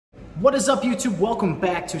What is up, YouTube? Welcome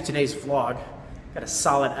back to today's vlog. Got a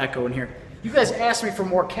solid echo in here. You guys asked me for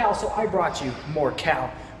more Cal, so I brought you more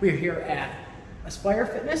Cal. We're here at Aspire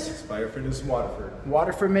Fitness. Aspire Fitness Waterford.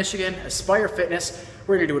 Waterford, Michigan. Aspire Fitness.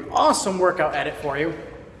 We're gonna do an awesome workout edit for you.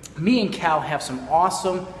 Me and Cal have some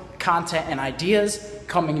awesome content and ideas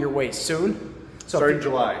coming your way soon. So Starting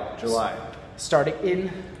July. Starting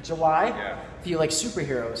in July. Yeah. If you like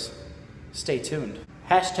superheroes, stay tuned.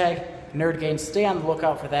 Hashtag NerdGain, stay on the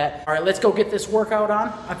lookout for that. All right, let's go get this workout on.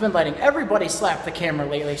 I've been letting everybody slap the camera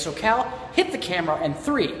lately, so Cal, hit the camera in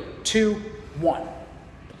 3, 2, 1.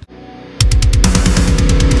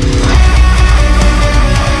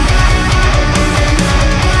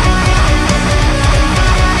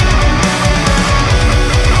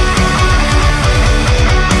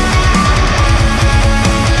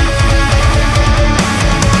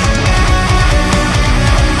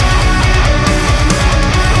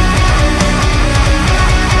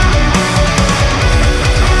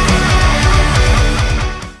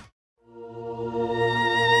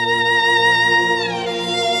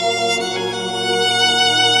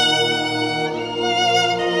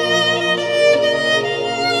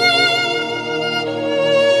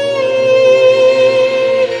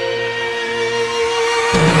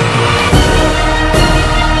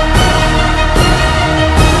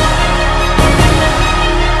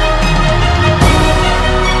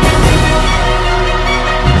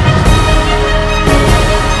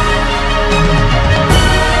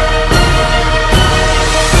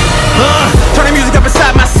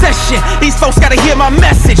 These folks gotta hear my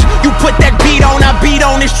message. You put that beat on, I beat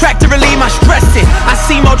on this track to relieve my stressing. I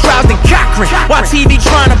see more trials than Cochrane, while TV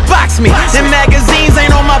trying to box me. Them magazines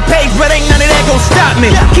ain't on my page, but ain't none of that gon' stop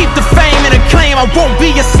me. Keep the fame and acclaim, I won't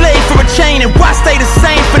be a slave for a chain. And why stay the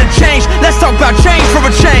same for the change? Let's talk about change for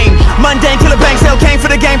a change. Mundane till the bank sale came for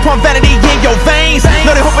the game, pump vanity in your veins.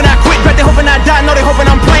 Know they hoping I quit, but they hoping I die. Know they hoping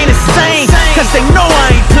I'm playing insane, cause they know I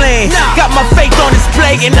ain't playing. Got my faith on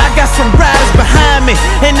display, and I got some riders behind me,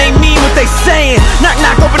 and they mean what they saying. Knock,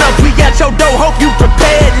 knock, open up, we got your door, hope you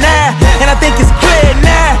prepared now. And I think it's clear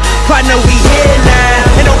now, I know we here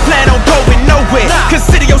now. And don't plan on going nowhere,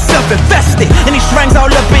 consider yourself invested. And these strings all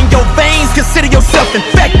up in your veins, consider yourself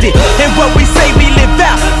infected. And what we say we live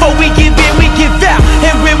out, before we give in, we give out.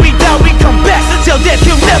 And when we die, we come back, till death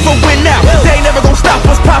you'll never win out. They ain't never gonna stop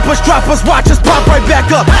us, pop us, drop us, watch us pop right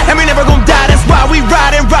back up. And we never gonna die, that's why we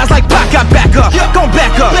ride and rise like Pac. Got back up, gon'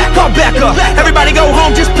 back up, gon' back up. Everybody go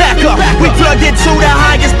home, just pack up. We plugged into the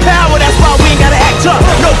highest power, that's why we ain't gotta act up.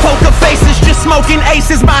 No poker faces, just smoking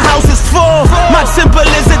aces, my house is full. My temple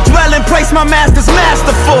is a dwelling place, my master's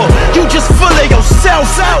masterful. You just full of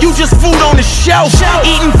yourself, you just food on the shelf.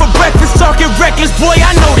 Eating for breakfast, talking reckless, boy,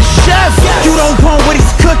 I know the chef. You don't want what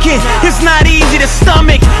he's cooking, it's not easy to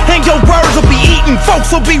stomach. And your words will be eaten,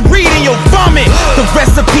 folks will be reading your vomit. The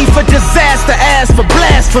recipe for disaster, ask for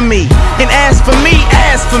blasphemy. And ask for me,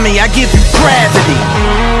 I give you gravity.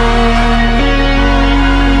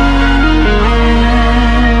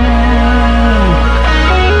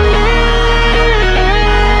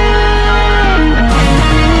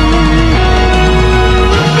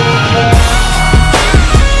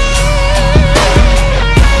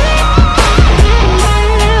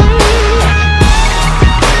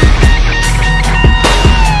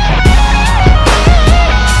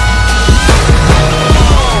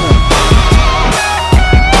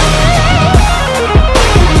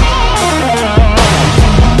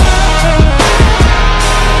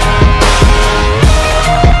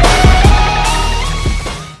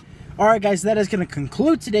 Alright guys, that is going to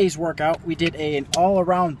conclude today's workout. We did an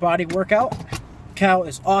all-around body workout. Cal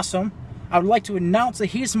is awesome. I would like to announce that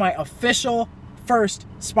he's my official first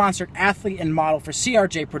sponsored athlete and model for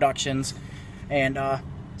CRJ Productions. And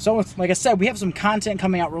so, like I said, we have some content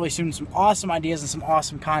coming out really soon, some awesome ideas and some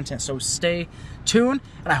awesome content. So stay tuned,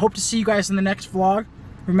 and I hope to see you guys in the next vlog.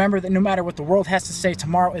 Remember that no matter what the world has to say,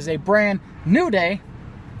 tomorrow is a brand new day.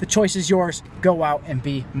 The choice is yours. Go out and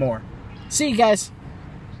be more. See you guys.